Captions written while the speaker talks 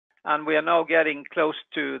and we are now getting close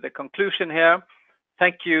to the conclusion here.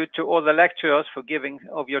 Thank you to all the lecturers for giving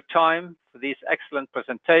of your time for these excellent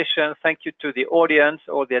presentations. Thank you to the audience,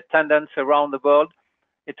 all the attendants around the world.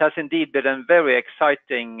 It has indeed been a very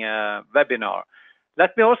exciting webinar.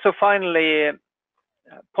 Let me also finally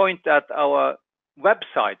point at our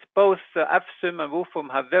websites. Both EFSUMB and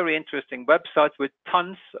WFUMB have very interesting websites with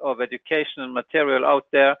tons of educational material out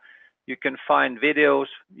there. You can find videos,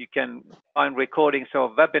 you can find recordings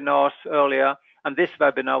of webinars earlier, and this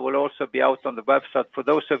webinar will also be out on the website for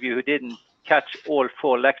those of you who didn't catch all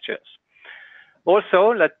 4 lectures.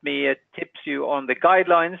 Also, let me tips you on the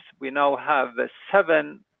guidelines. We now have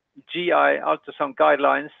 7 GI ultrasound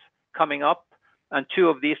guidelines coming up, and 2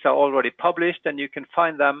 of these are already published, and you can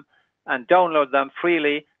find them and download them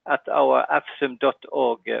freely at our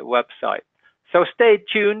efsumb.org website. So stay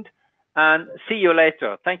tuned and see you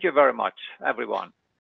later. Thank you very much, everyone.